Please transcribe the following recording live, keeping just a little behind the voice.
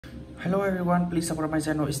Hello everyone, please subscribe my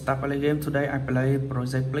channel. Start play game. Today I play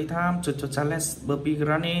Project Playtime Cho Choo Challenge. Burpee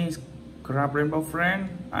Granny, Grab Rainbow Friend,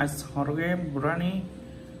 Ice Horror Game, Granny.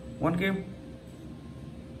 One game.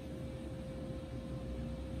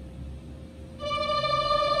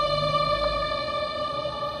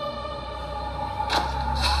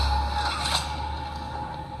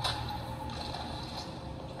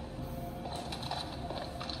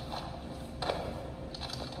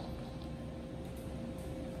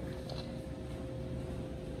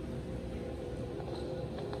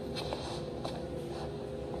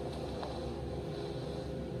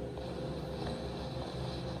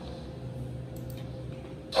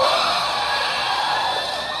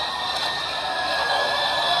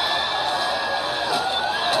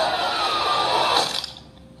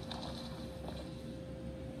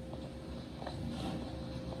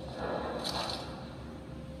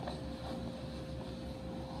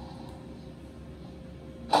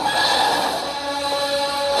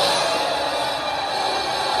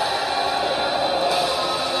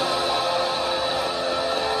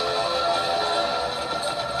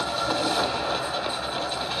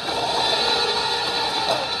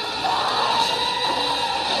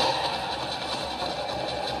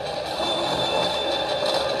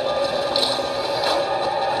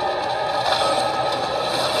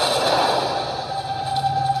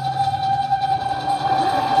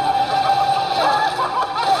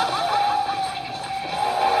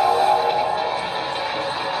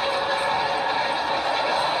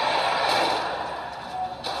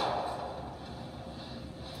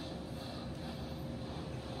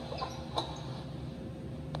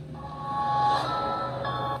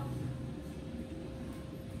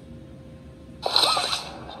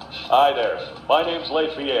 Hi there, my name's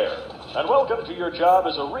Pierre, and welcome to your job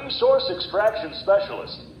as a resource extraction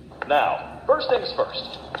specialist. Now, first things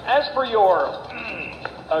first, as for your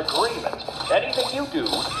agreement, anything you do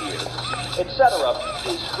here, etc.,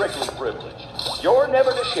 is strictly privileged. You're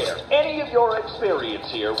never to share any of your experience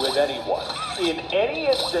here with anyone. In any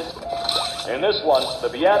instance, in this one, the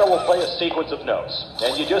piano will play a sequence of notes,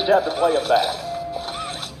 and you just have to play them back.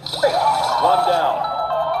 Great. One down.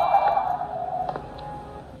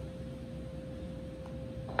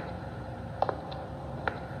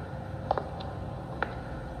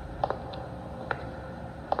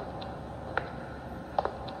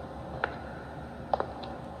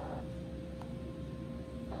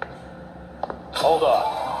 Hold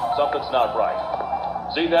on. Something's not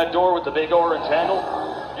right. See that door with the big orange handle?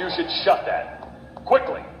 You should shut that.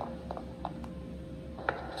 Quickly.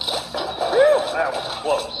 Whew, that was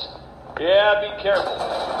close. Yeah, be careful.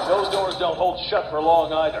 Those doors don't hold shut for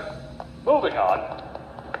long either. Moving on.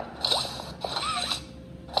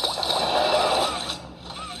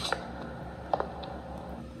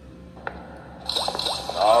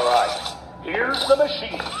 All right. Here's the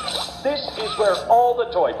machine. This is where all the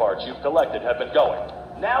toy parts you've collected have been going.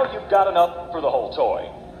 Now you've got enough for the whole toy.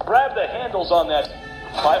 Grab the handles on that.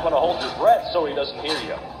 Might want to hold your breath so he doesn't hear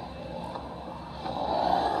you.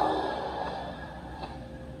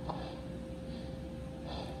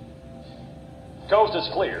 Coast is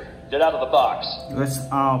clear. Get out of the box. Let's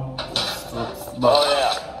out. Oh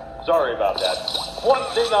yeah. Sorry about that. One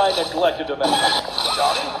thing I neglected to mention.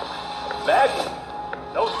 Johnny? Maggie?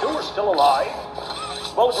 Those two are still alive?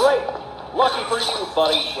 Well, great. Lucky for you,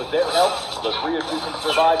 buddy. With their help, the three of you can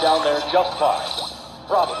survive down there just fine.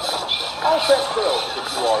 Probably. I'll send Phil to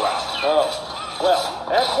get you all out. Oh, well,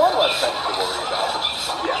 that's one less thing to worry about.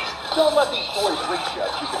 Yeah, don't let these toys reach you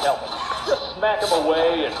if you can help them. Just smack them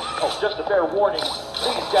away and, just a fair warning,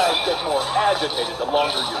 these guys get more agitated the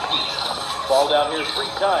longer you keep. Fall down here 3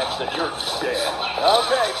 times and you're dead.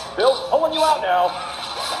 Okay, Phil's pulling you out now.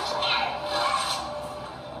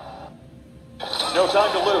 No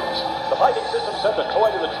time to lose. The piping system sent the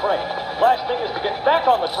toy to the train. Last thing is to get back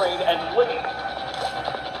on the train and leave.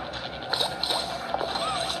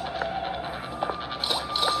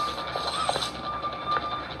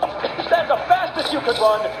 Is that the fastest you can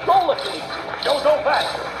run? Roll it, Steve. Don't go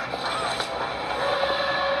faster.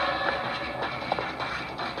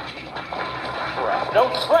 Crap,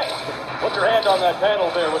 no train. Put your hand on that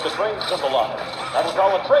panel there with the train symbol on it. That'll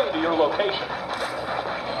call a train to your location.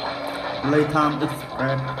 Playtime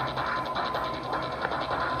Express.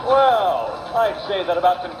 Well, I'd say that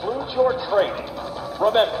about concludes your training.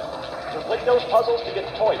 Remember, complete those puzzles to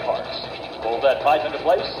get toy parts. Pull that pipe into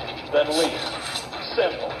place, then leave.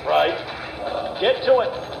 Simple, right? Get to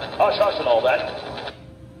it. Hush, hush, and all that.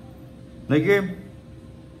 Play game.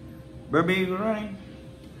 Burpee Granny.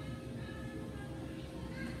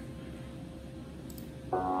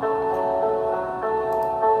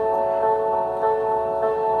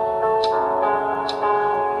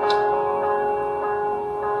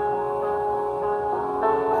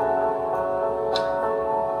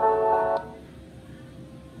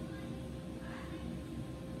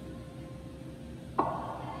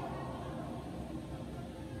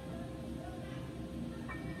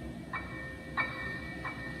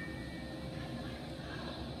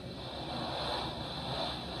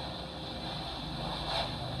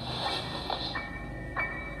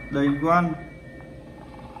 Day 1.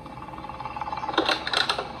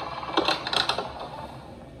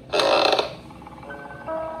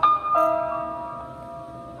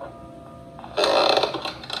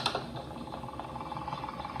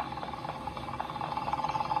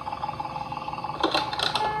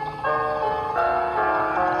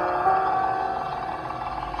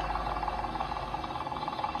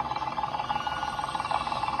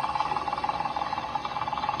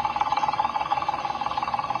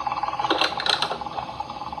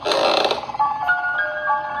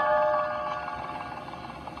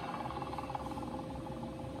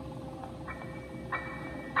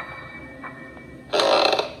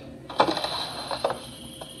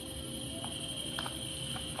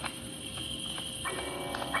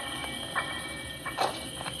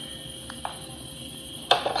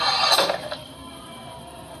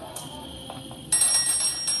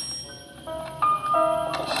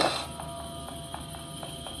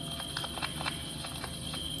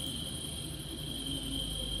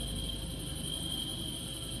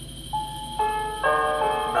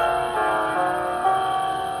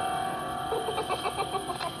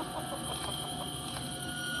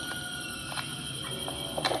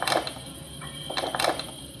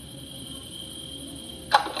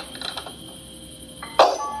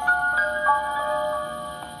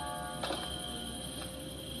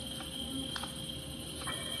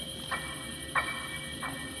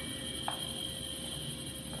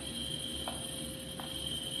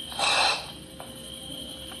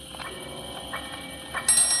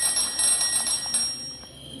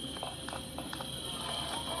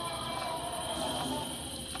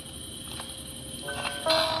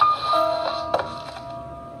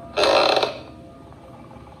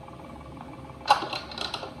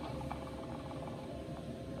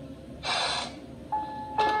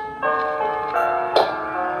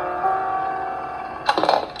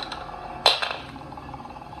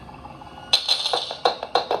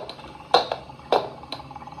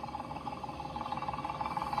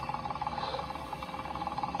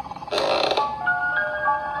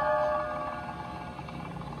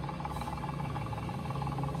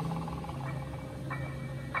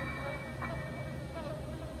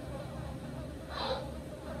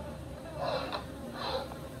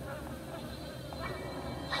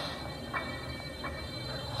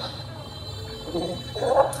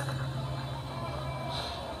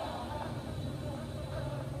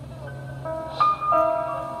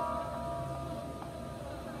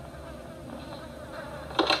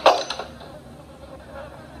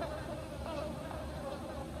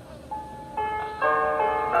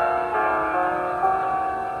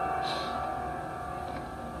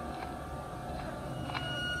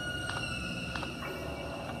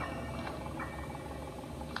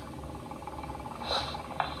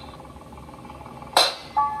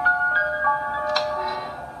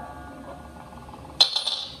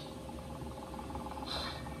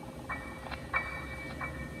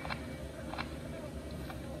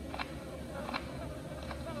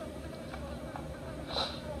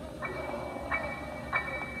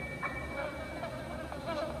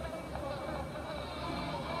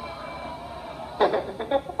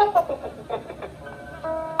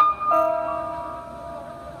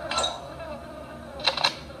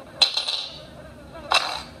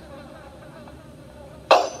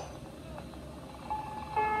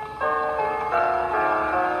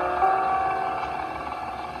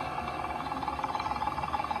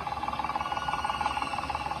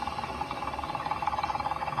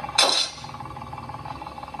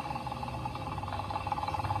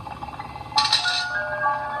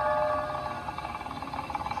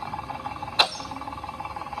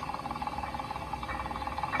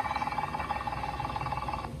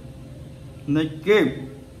 Next game,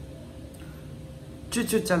 Choo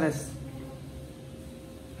Choo Challenge.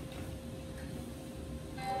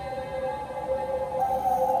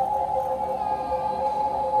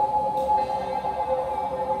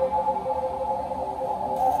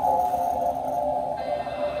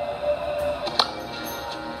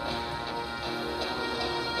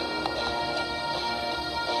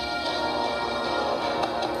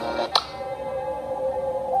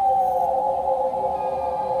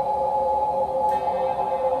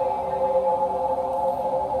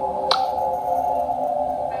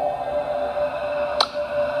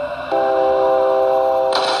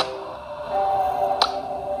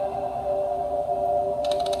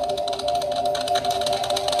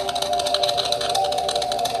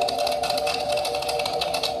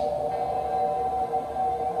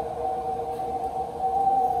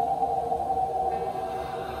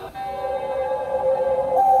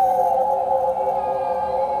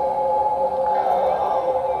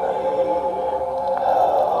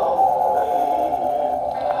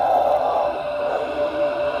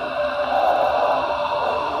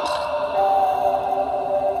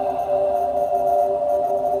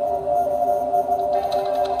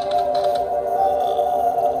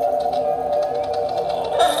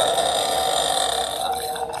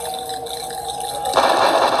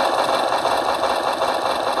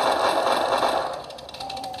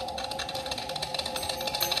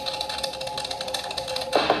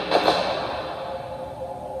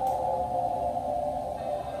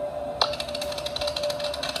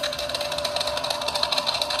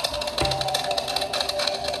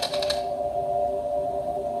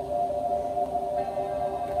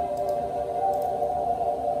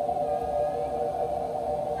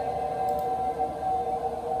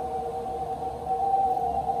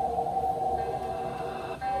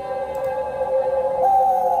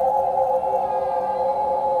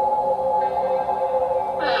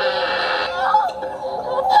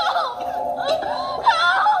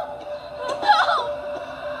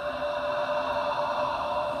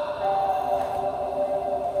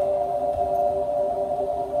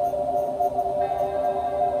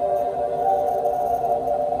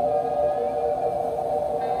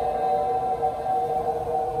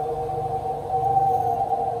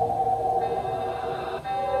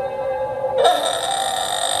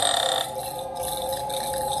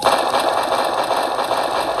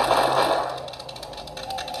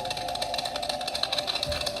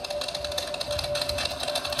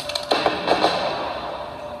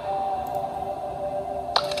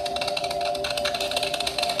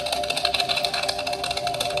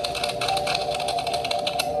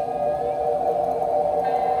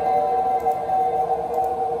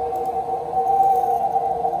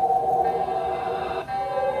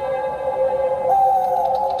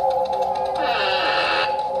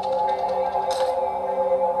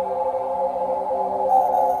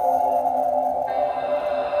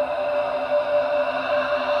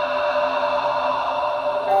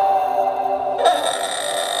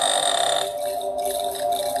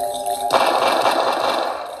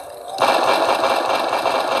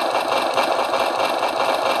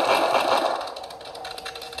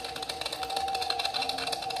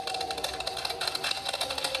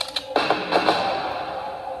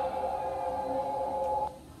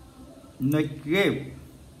 Next game.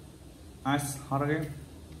 Ice horror game.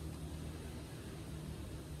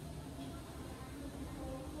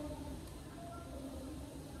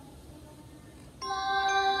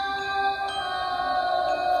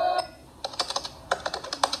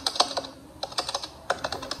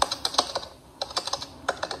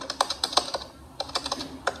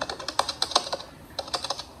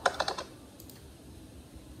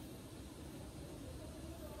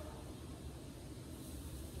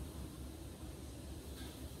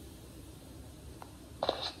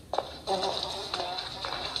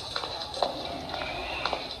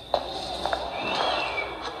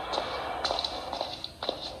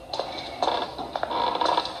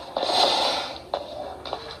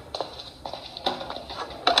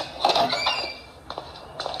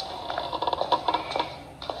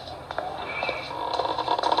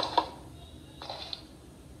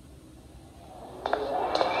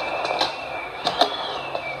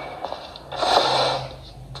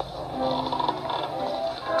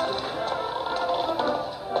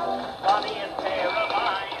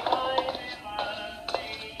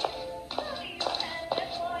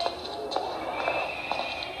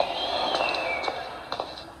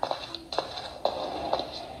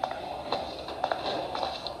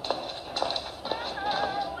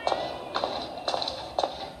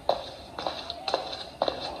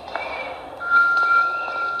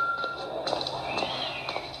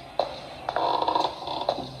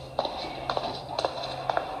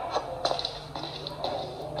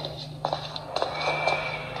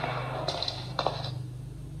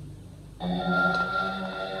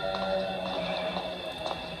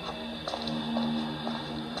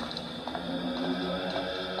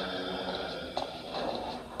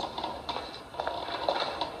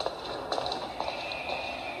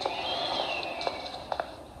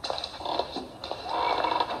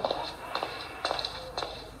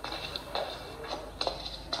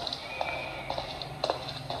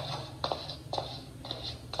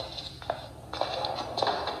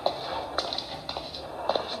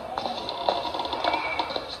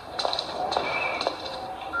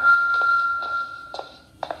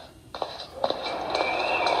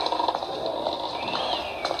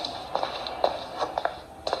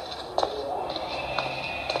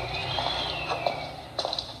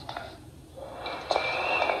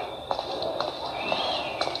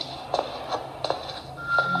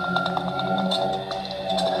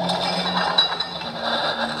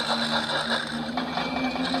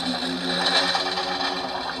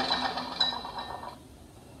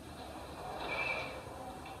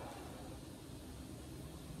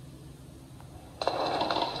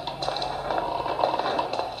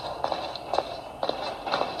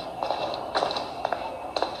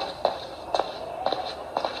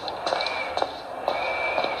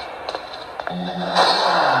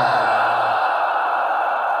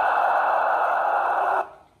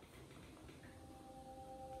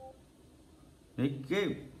 Next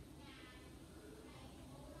game.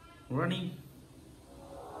 Running.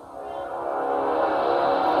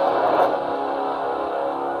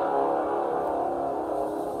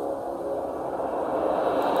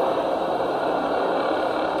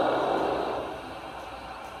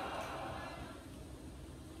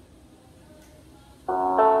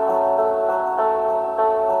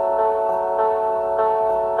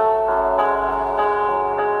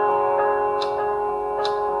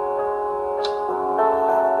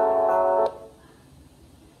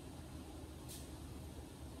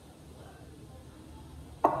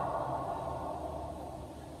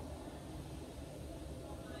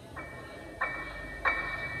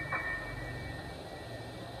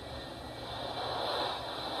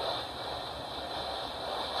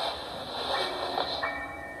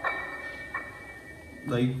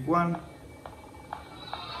 Đẩy quan.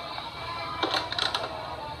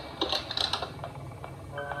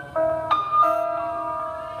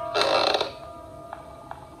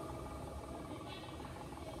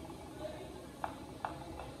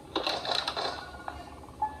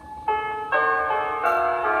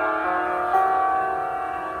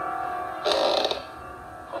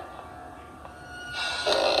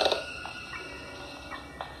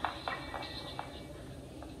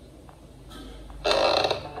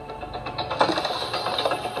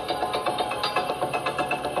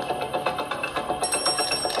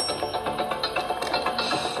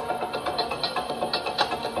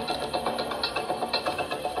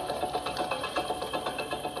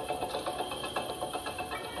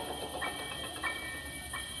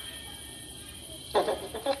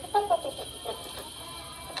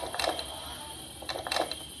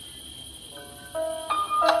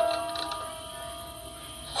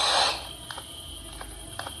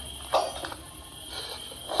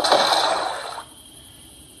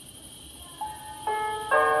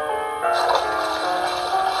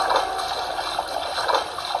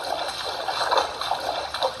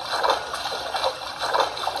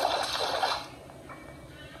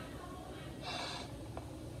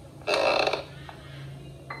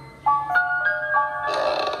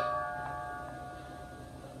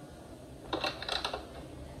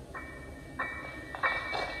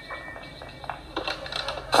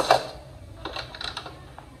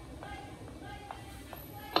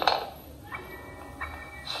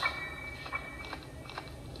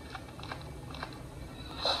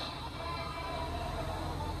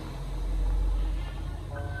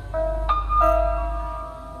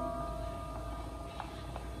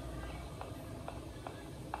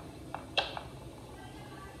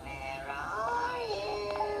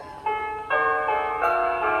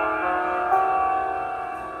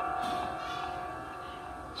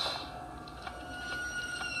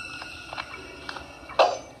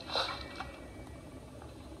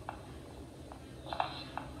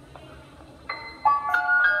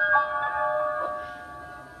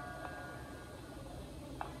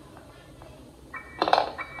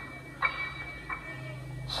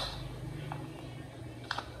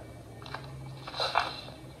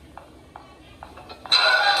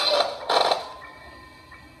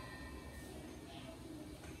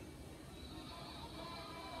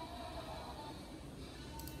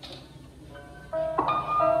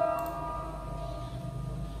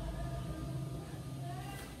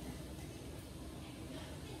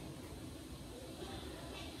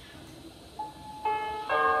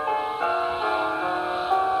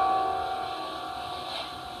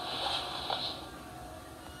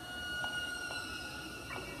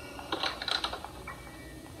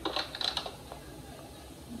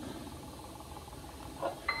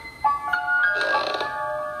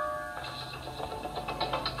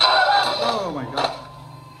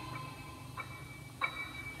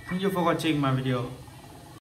 Thank you for watching my video.